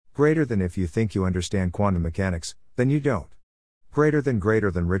Greater than if you think you understand quantum mechanics, then you don't. Greater than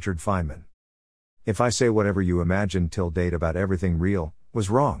Richard Feynman. If I say whatever you imagined till date about everything real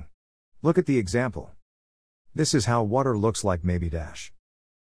was wrong. Look at the example. This is how water looks like maybe dash.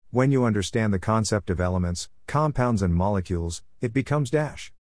 When you understand the concept of elements, compounds and molecules, it becomes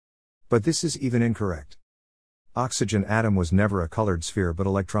dash. But this is even incorrect. Oxygen atom was never a colored sphere but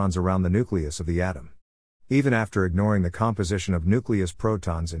electrons around the nucleus of the atom. Even after ignoring the composition of nucleus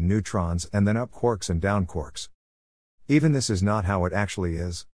protons and neutrons and then up quarks and down quarks. Even this is not how it actually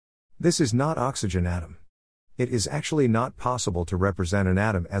is. This is not oxygen atom. It is actually not possible to represent an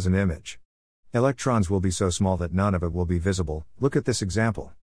atom as an image. Electrons will be so small that none of it will be visible. Look at this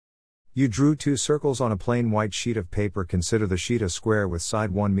example. You drew two circles on a plain white sheet of paper. Consider the sheet a square with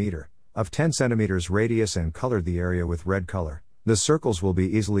side 1 meter, of 10 centimeters radius and colored the area with red color. The circles will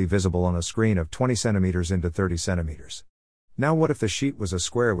be easily visible on a screen of 20 centimeters into 30 centimeters. Now what if the sheet was a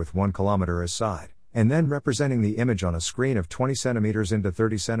square with 1 kilometer as side, and then representing the image on a screen of 20 centimeters into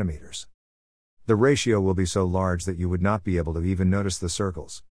 30 centimeters? The ratio will be so large that you would not be able to even notice the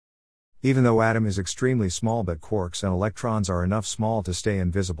circles. Even though atom is extremely small but quarks and electrons are enough small to stay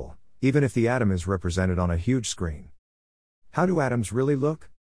invisible, even if the atom is represented on a huge screen. How do atoms really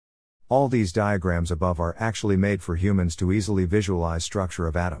look? All these diagrams above are actually made for humans to easily visualize structure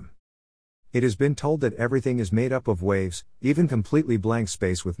of atom. It has been told that everything is made up of waves, even completely blank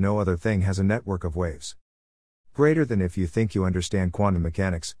space with no other thing has a network of waves. Greater than if you think you understand quantum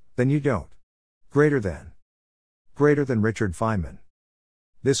mechanics, then you don't. Greater than Richard Feynman.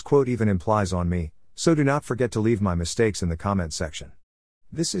 This quote even implies on me, so do not forget to leave my mistakes in the comment section.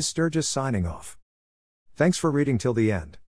 This is Sturgis signing off. Thanks for reading till the end.